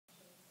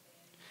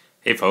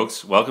Hey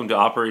folks, welcome to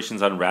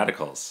Operations on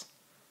Radicals.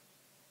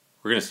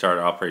 We're going to start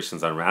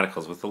Operations on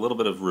Radicals with a little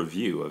bit of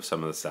review of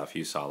some of the stuff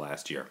you saw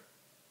last year.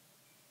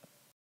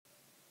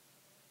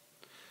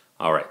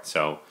 Alright,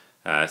 so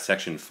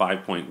section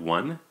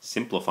 5.1,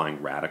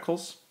 Simplifying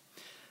Radicals.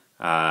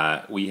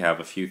 We have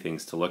a few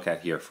things to look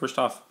at here. First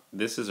off,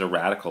 this is a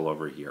radical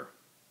over here.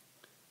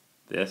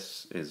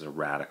 This is a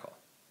radical.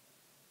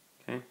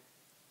 Okay?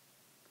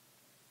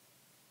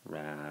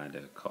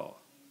 Radical.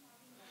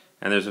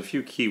 And there's a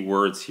few key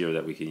words here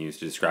that we can use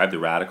to describe the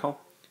radical.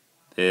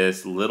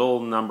 This little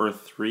number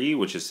 3,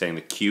 which is saying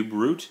the cube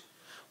root,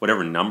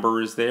 whatever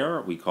number is there,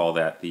 we call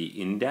that the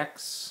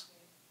index.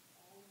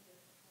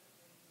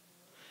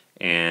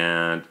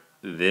 And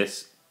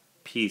this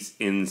piece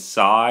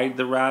inside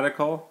the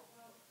radical,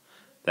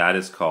 that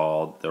is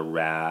called the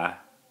radicand.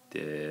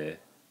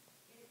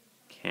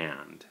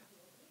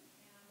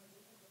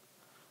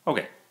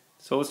 Okay,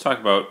 so let's talk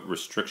about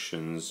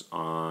restrictions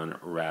on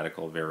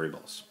radical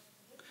variables.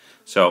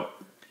 So,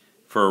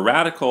 for a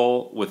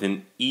radical with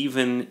an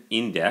even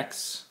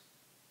index,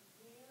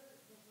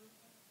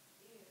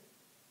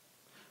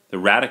 the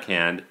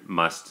radicand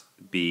must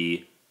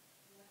be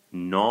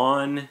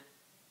non-negative.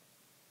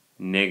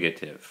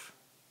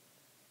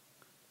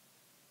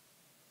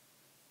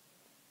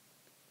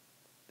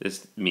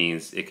 This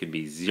means it could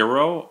be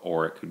 0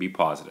 or it could be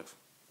positive.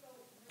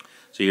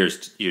 So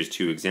here's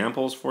two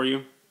examples for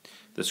you.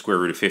 The square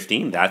root of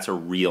 15, that's a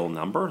real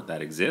number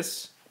that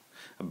exists.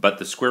 But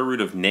the square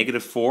root of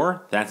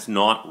 -4, that's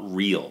not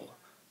real.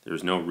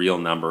 There's no real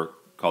number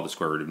called the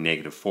square root of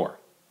 -4.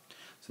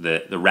 So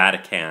the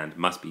radicand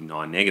must be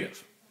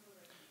non-negative.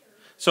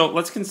 So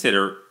let's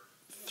consider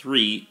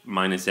 3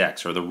 minus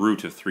x, or the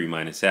root of 3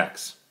 minus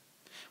x.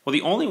 Well,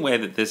 the only way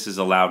that this is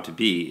allowed to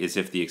be is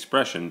if the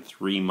expression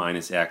 3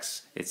 minus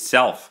x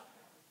itself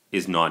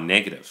is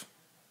non-negative.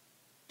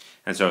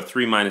 And so if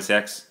 3 minus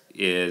x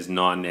is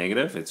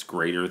non-negative, it's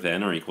greater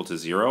than or equal to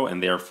 0,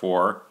 and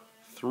therefore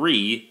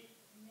 3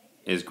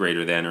 is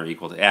greater than or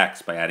equal to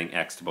x by adding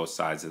x to both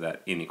sides of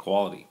that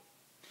inequality.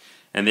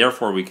 And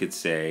therefore we could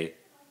say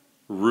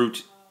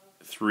root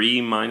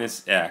 3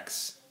 minus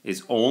x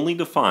is only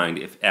defined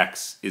if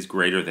x is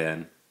greater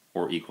than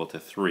or equal to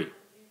 3.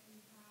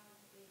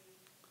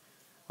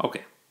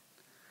 Okay.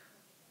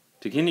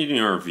 To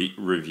continue our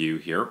review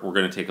here, we're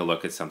going to take a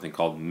look at something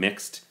called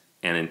mixed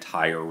and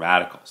entire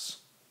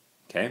radicals.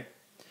 Okay?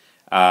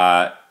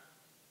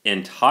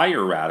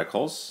 Entire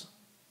radicals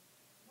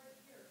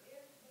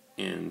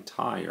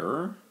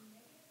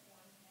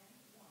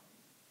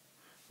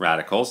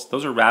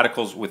those are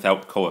radicals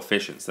without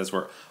coefficients. That's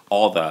where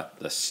all the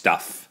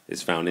stuff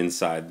is found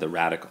inside the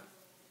radical.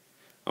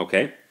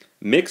 Okay?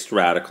 Mixed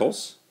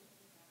radicals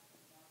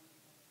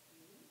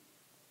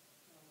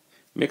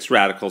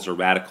are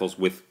radicals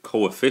with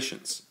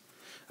coefficients.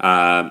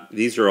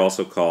 These are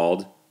also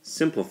called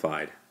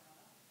simplified.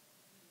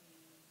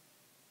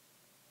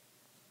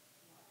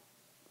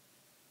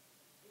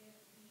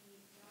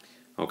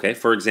 Okay,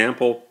 for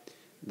example,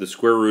 the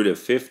square root of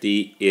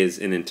 50 is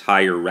an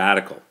entire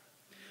radical.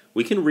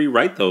 We can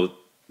rewrite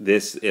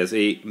this as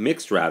a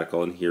mixed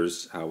radical, and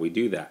here's how we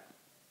do that.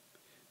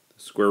 The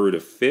square root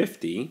of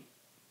 50,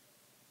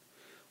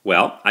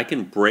 well, I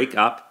can break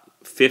up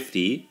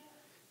 50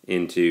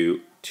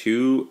 into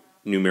two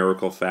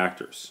numerical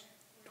factors.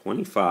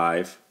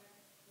 25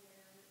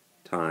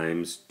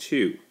 times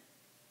 2.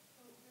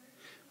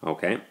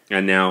 Okay,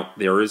 and now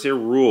there is a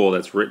rule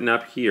that's written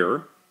up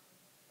here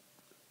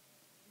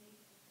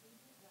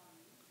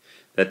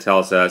that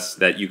tells us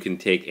that you can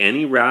take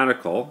any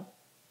radical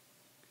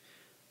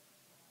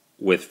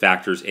with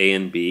factors a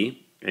and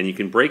b, and you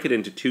can break it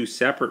into two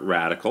separate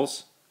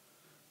radicals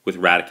with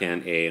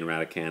radicand a and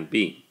radicand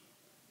b.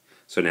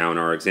 So now in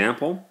our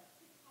example,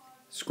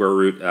 square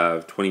root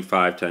of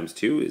 25 times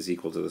 2 is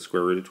equal to the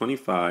square root of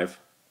 25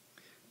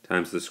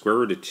 times the square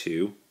root of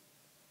 2.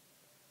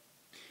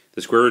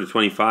 The square root of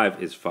 25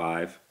 is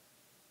 5,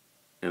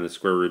 and the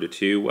square root of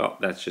 2, well,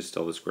 that's just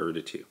still the square root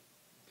of 2.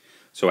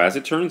 So as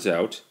it turns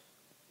out,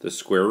 the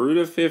square root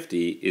of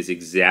 50 is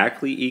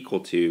exactly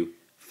equal to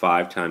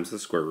 5 times the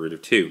square root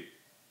of 2.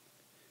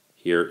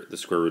 Here, the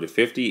square root of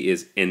 50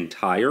 is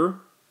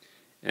entire,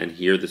 and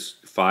here,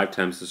 5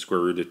 times the square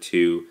root of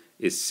 2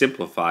 is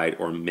simplified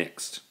or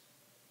mixed.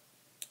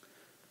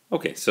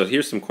 Okay, so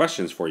here's some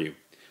questions for you.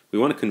 We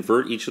want to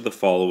convert each of the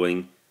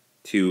following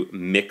to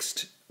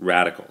mixed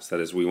radicals. That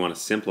is, we want to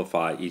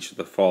simplify each of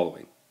the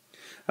following.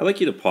 I'd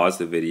like you to pause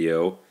the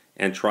video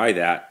and try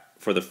that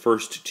for the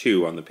first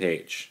two on the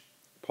page.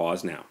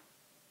 Pause now.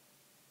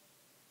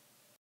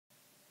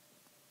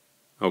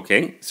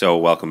 Okay, so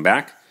welcome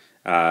back.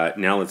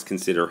 Now let's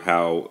consider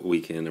how we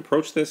can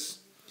approach this.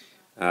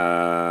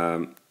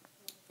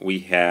 We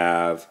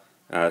have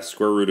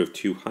square root of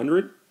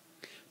 200.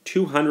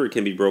 200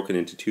 can be broken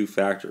into two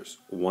factors,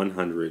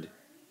 100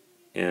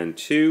 and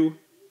 2.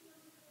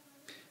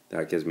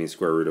 That gives me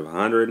square root of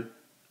 100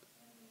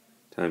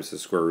 times the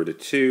square root of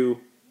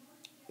 2,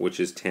 which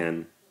is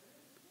 10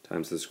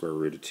 times the square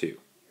root of 2.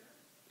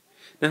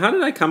 Now, how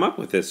did I come up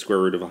with this square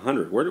root of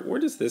 100? Where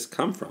does this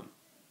come from?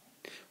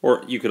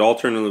 Or you could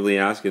alternatively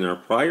ask in our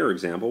prior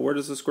example, where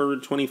does the square root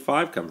of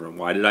 25 come from?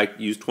 Why did I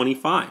use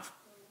 25?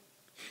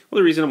 Well,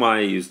 the reason why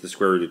I used the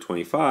square root of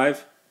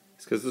 25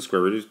 is because the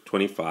square root of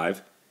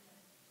 25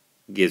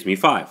 gives me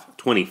 5.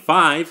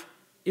 25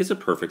 is a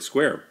perfect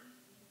square.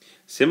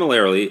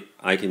 Similarly,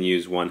 I can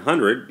use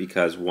 100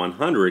 because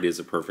 100 is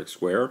a perfect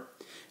square.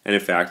 And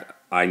in fact,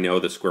 I know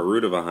the square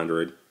root of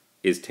 100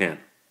 is 10.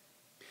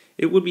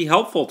 It would be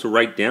helpful to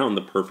write down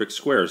the perfect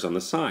squares on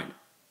the side.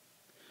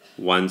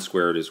 1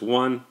 squared is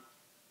 1,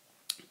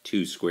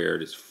 2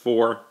 squared is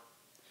 4,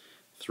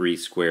 3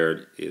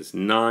 squared is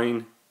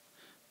 9,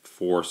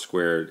 4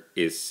 squared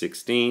is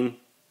 16,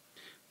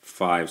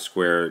 5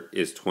 squared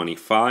is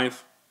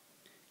 25,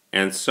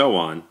 and so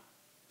on.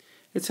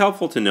 It's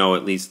helpful to know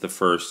at least the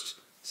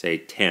first, say,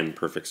 10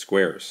 perfect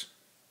squares.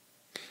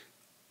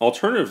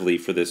 Alternatively,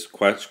 for this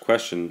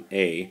question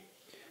A,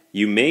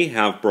 you may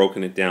have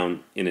broken it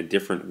down in a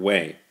different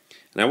way.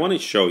 And I want to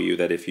show you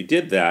that if you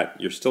did that,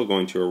 you're still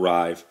going to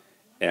arrive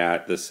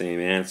at the same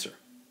answer.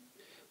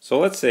 So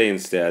let's say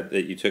instead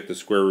that you took the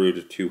square root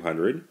of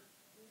 200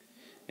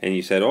 and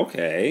you said,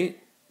 okay,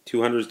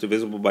 200 is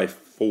divisible by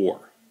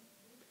 4.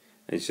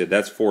 And you said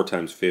that's 4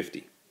 times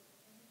 50.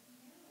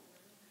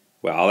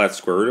 Well, that's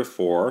square root of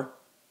 4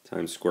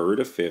 times square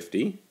root of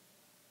 50.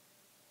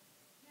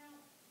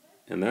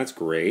 And that's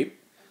great.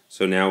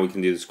 So now we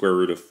can do the square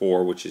root of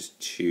 4, which is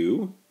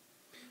 2,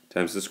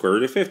 times the square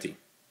root of 50.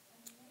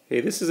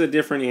 Hey, this is a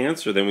different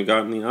answer than we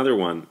got in the other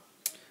one.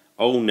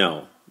 Oh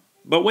no.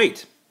 But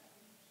wait.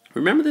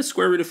 Remember the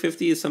square root of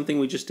 50 is something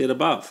we just did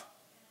above.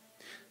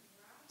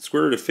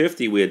 Square root of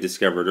 50 we had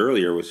discovered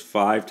earlier was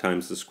 5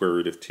 times the square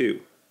root of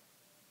 2.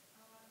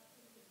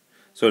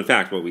 So in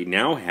fact, what we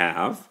now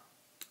have,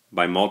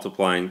 by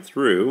multiplying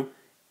through,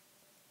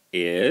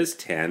 is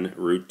 10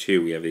 root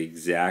 2. We have the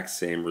exact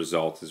same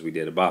result as we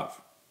did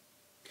above.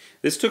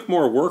 This took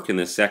more work in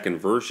the second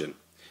version.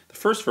 The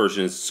first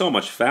version is so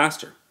much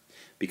faster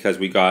because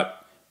we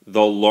got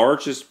the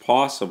largest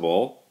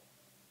possible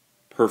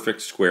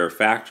perfect square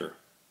factor.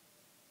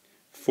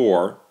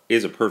 4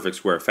 is a perfect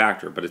square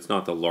factor, but it's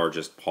not the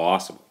largest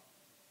possible.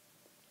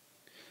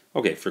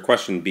 Okay, for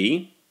question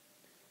B,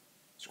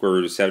 square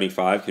root of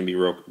 75 can be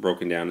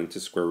broken down into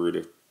square root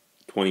of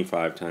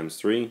 25 times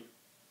 3,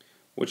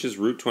 which is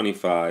root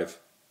 25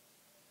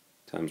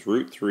 times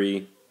root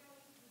 3,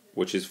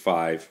 which is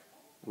 5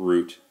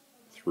 root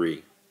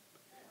 3.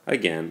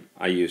 Again,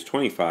 I use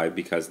 25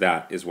 because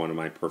that is one of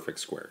my perfect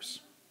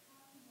squares.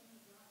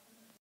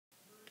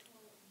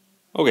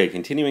 Okay,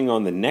 continuing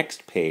on the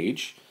next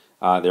page,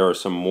 there are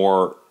some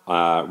more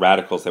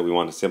radicals that we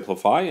want to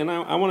simplify, and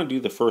I want to do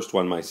the first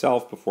one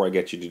myself before I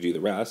get you to do the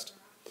rest.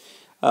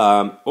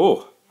 How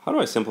do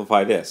I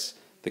simplify this?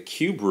 The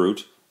cube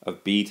root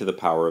of b to the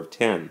power of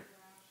 10.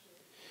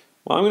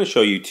 Well, I'm going to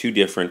show you two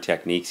different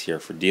techniques here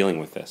for dealing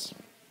with this.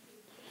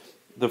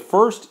 The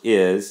first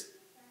is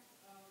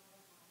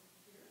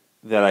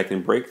that I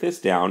can break this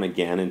down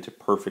again into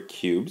perfect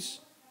cubes,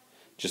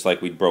 just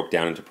like we broke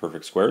down into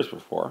perfect squares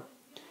before.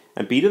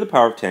 And b to the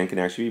power of 10 can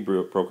actually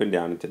be broken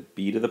down into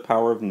b to the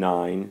power of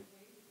 9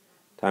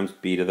 times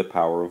b to the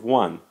power of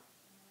 1.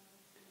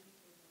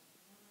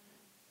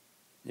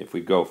 If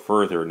we go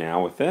further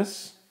now with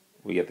this,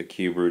 we get the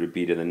cube root of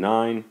b to the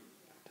 9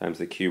 times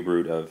the cube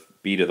root of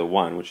b to the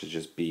 1, which is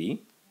just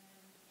b.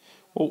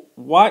 Well,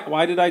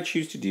 why did I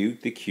choose to do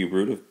the cube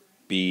root of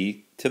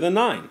b to the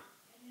 9?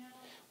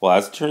 Well,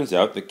 as it turns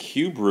out, the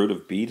cube root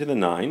of b to the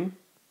 9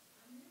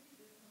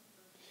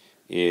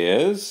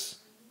 is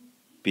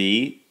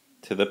b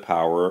to the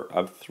power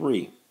of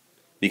 3.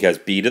 Because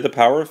b to the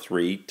power of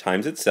 3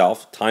 times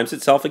itself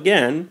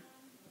again.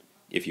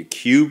 If you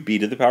cube b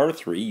to the power of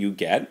 3, you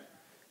get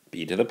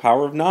b to the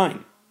power of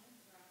 9.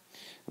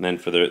 And then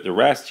for the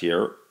rest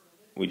here,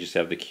 we just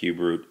have the cube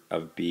root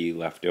of b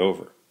left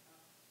over.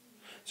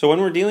 So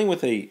when we're dealing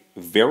with a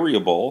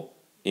variable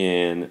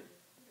in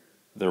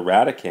the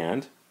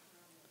radicand,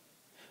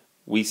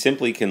 we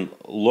simply can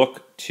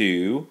look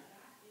to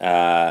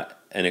an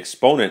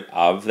exponent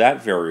of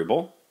that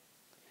variable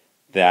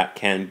that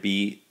can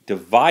be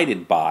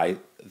divided by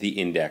the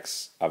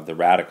index of the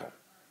radical.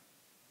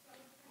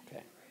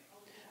 Okay.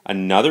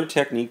 Another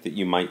technique that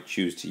you might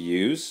choose to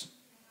use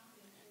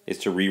is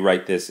to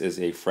rewrite this as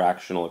a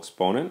fractional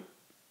exponent.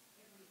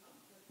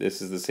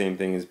 This is the same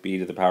thing as b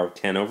to the power of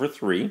 10 over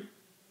 3.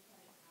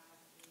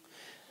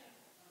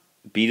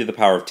 B to the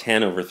power of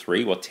 10 over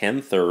 3, well,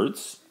 10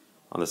 thirds.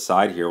 On the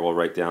side here, we'll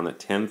write down that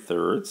 10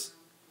 thirds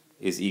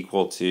is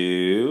equal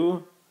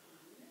to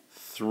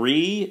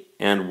 3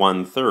 and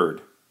 1/3.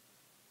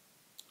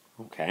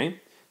 Okay,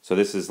 so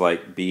this is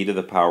like b to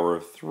the power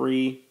of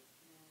 3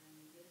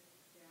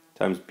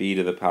 times b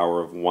to the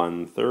power of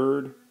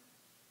 1/3,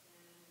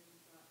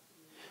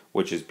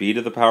 which is b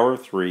to the power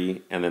of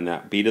 3, and then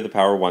that b to the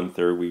power of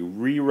 1/3, we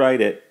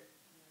rewrite it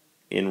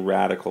in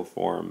radical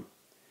form,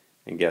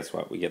 and guess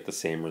what? We get the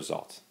same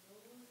result.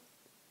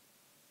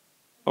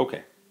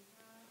 Okay.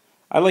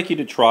 I'd like you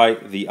to try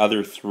the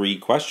other 3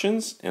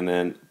 questions and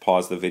then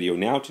pause the video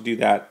now to do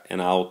that,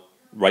 and I'll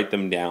write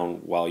them down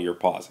while you're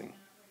pausing.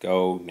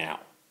 Go now.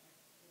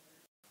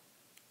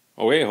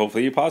 Okay,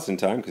 hopefully you paused in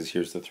time because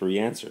here's the 3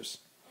 answers.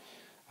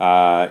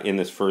 In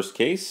this first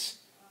case,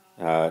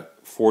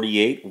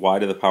 48y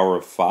to the power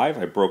of 5,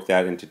 I broke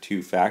that into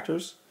 2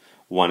 factors.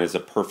 One is a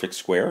perfect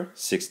square,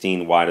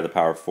 16y to the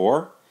power of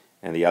 4,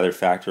 and the other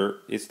factor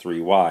is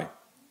 3y.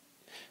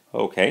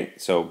 Okay,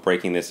 so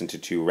breaking this into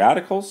 2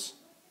 radicals,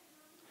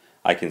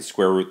 I can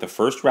square root the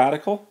first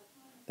radical,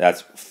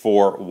 that's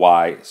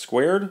 4y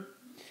squared,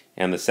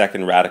 and the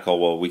second radical,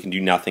 well, we can do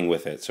nothing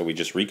with it, so we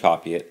just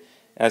recopy it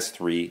as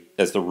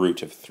the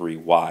root of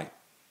 3y.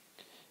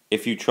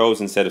 If you chose,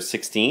 instead of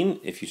 16,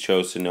 if you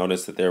chose to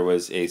notice that there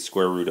was a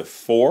square root of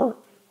 4,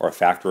 or a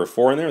factor of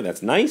 4 in there,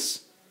 that's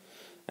nice,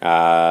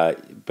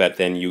 but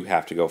then you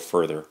have to go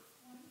further.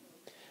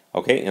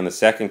 Okay, in the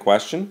second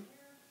question,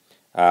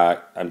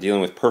 I'm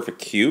dealing with perfect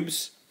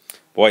cubes.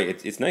 Boy,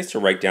 it's nice to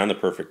write down the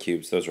perfect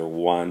cubes. Those are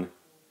 1,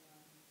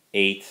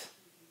 8,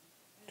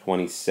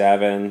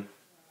 27,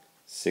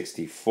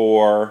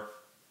 64,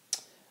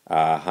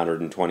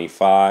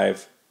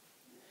 125,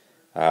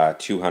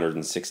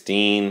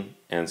 216,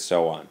 and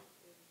so on.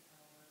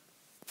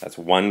 That's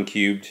 1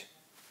 cubed,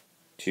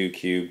 2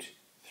 cubed,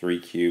 3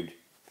 cubed,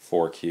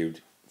 4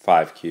 cubed,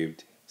 5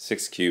 cubed,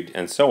 6 cubed,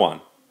 and so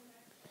on.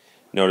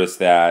 Notice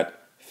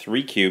that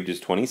 3 cubed is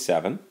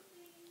 27,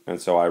 and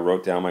so I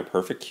wrote down my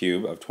perfect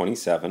cube of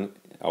 27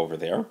 over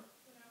there.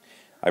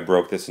 I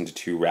broke this into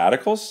 2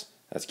 radicals.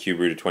 That's cube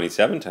root of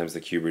 27 times the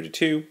cube root of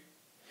 2,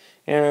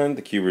 and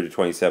the cube root of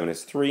 27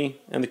 is 3,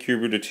 and the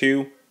cube root of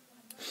 2,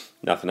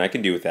 nothing I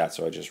can do with that,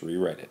 so I just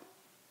rewrite it.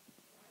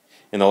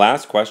 In the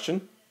last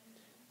question,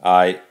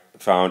 I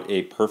found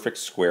a perfect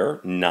square,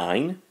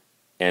 9,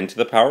 n to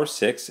the power of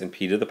 6 and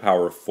p to the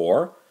power of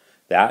 4.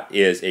 That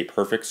is a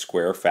perfect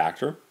square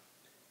factor.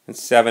 And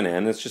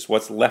 7n is just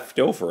what's left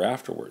over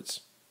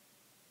afterwards.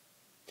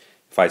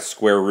 If I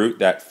square root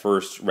that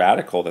first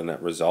radical, then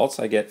that results,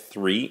 I get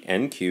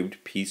 3n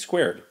cubed p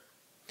squared.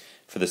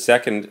 For the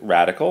second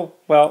radical,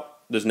 well,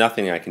 there's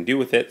nothing I can do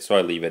with it, so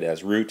I leave it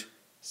as root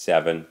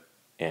 7n.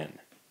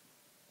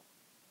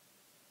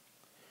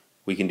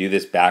 We can do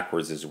this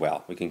backwards as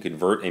well. We can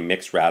convert a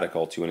mixed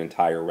radical to an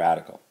entire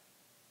radical.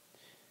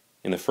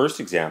 In the first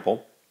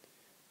example,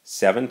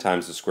 7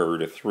 times the square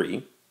root of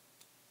 3,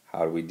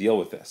 how do we deal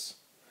with this?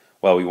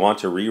 Well, we want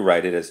to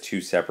rewrite it as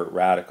 2 separate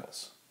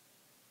radicals.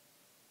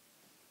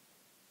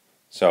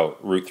 So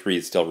root 3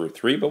 is still root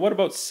 3, but what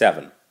about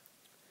 7?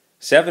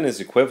 7 is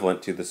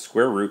equivalent to the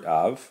square root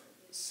of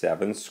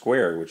 7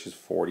 squared, which is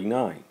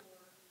 49.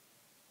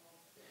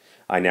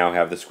 I now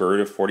have the square root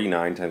of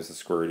 49 times the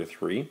square root of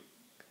 3,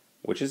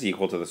 which is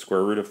equal to the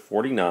square root of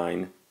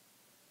 49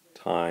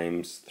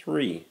 times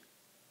 3.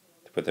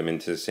 To put them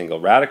into a single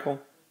radical.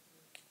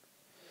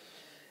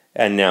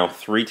 And now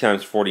 3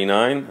 times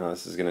 49,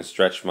 this is going to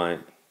stretch my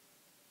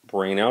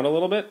brain out a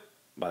little bit,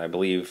 but I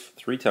believe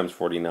 3 times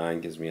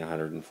 49 gives me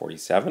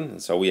 147,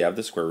 and so we have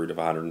the square root of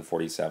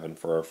 147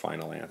 for our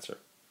final answer.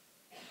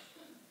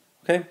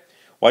 Okay,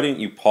 why don't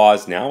you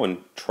pause now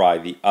and try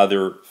the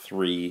other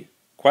 3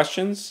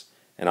 questions,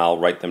 and I'll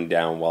write them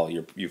down while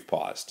you've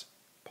paused.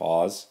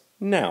 Pause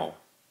now.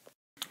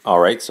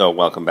 Alright, so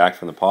welcome back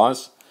from the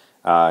pause.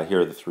 Here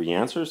are the 3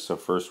 answers. So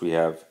first we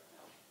have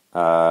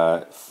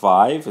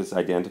 5 is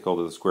identical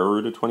to the square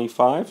root of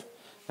 25.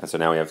 And so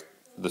now we have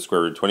the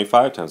square root of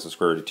 25 times the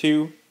square root of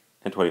 2.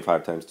 And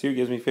 25 times 2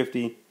 gives me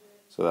 50.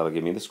 So that'll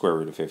give me the square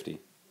root of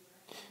 50.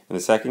 In the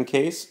second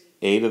case,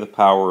 a to the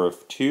power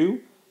of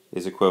 2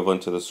 is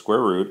equivalent to the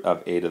square root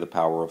of a to the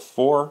power of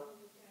 4.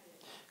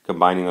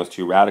 Combining those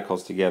 2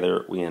 radicals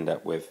together, we end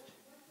up with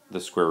the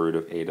square root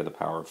of a to the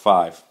power of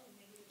 5.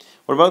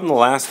 What about in the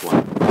last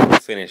one? I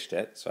finished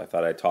it, so I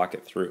thought I'd talk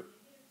it through.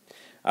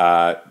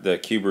 The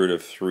cube root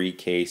of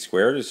 3k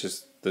squared is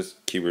just the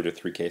cube root of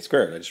 3k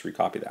squared. I just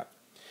recopy that.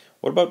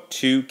 What about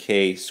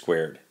 2k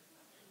squared?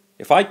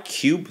 If I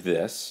cube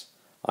this,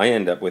 I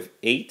end up with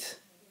 8k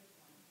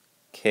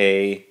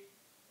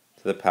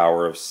to the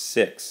power of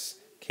 6.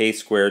 K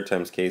squared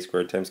times k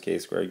squared times k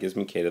squared gives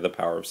me k to the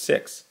power of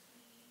 6.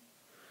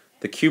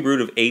 The cube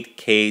root of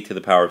 8k to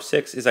the power of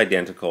 6 is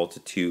identical to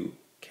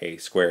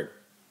 2k squared.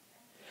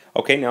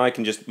 Okay, now I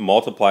can just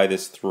multiply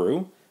this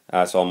through.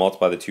 So I'll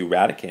multiply the 2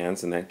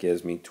 radicands, and that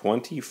gives me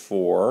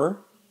 24k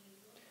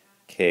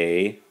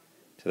to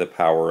the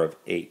power of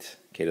 8.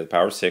 K to the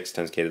power of 6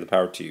 times k to the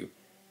power of 2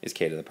 is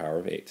k to the power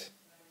of 8.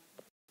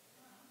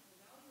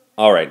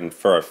 Alright, and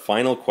for our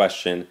final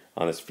question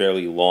on this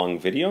fairly long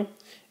video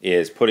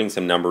is putting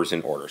some numbers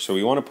in order. So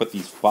we want to put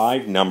these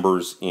 5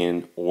 numbers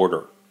in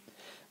order.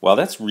 Well,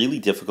 that's really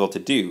difficult to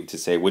do, to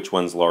say which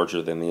one's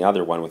larger than the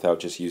other one without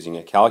just using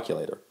a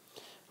calculator.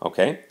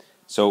 Okay,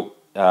 so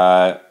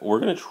we're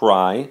going to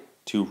try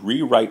to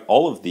rewrite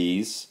all of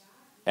these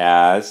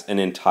as an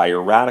entire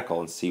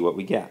radical and see what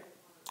we get.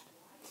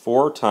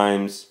 4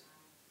 times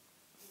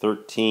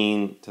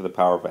 13 to the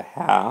power of a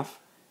half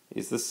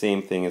is the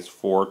same thing as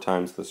 4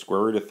 times the square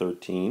root of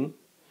 13,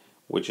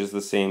 which is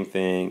the same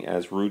thing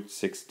as root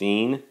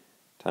 16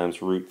 times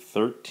root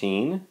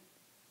 13,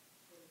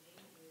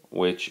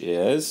 which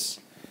is,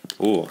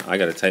 ooh, I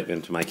got to type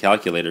into my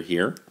calculator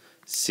here,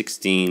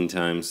 16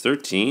 times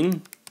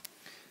 13,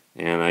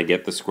 and I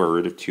get the square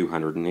root of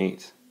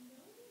 208.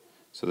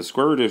 So the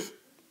square root of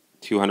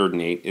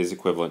 208 is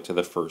equivalent to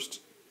the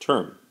first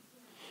term.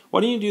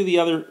 Why don't you do the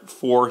other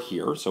 4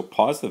 here? So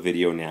pause the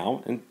video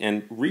now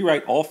and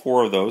rewrite all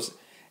 4 of those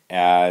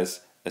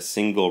as a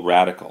single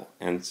radical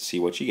and see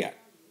what you get.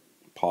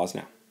 Pause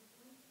now.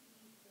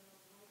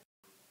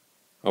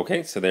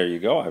 Okay, so there you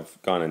go.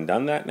 I've gone and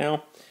done that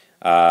now.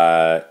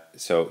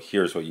 So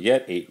here's what you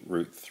get. 8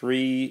 root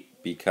 3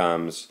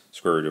 becomes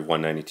square root of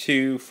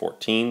 192.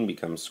 14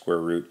 becomes square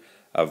root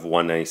of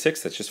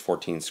 196. That's just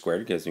 14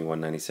 squared. It gives me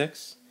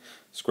 196.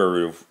 Square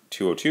root of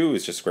 202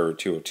 is just square root of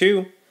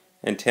 202.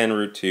 And 10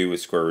 root 2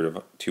 is square root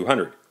of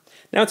 200.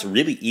 Now it's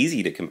really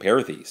easy to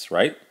compare these,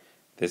 right?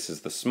 This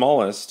is the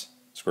smallest,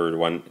 square root of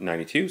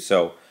 192.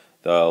 So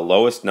the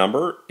lowest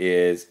number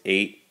is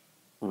 8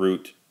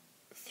 root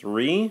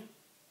 3.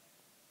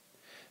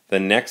 The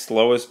next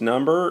lowest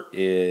number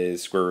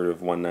is square root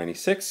of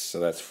 196, so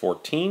that's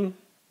 14.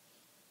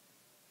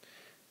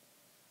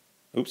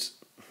 Oops,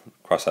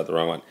 crossed out the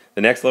wrong one.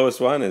 The next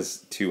lowest one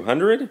is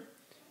 200,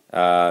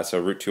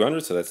 so root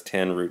 200, so that's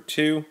 10 root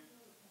 2.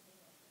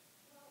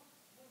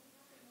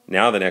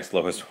 Now the next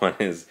lowest one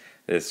is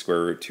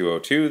square root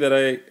 202 that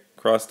I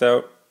crossed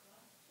out.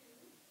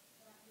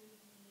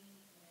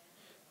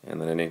 And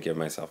then I didn't give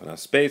myself enough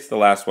space. The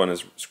last one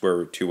is square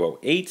root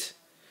 208,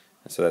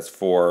 so that's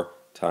 4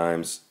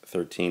 times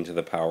 13 to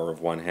the power of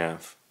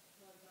 1/2.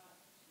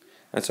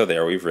 And so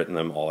there, we've written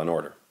them all in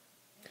order.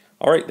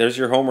 All right, there's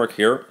your homework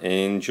here.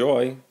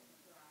 Enjoy.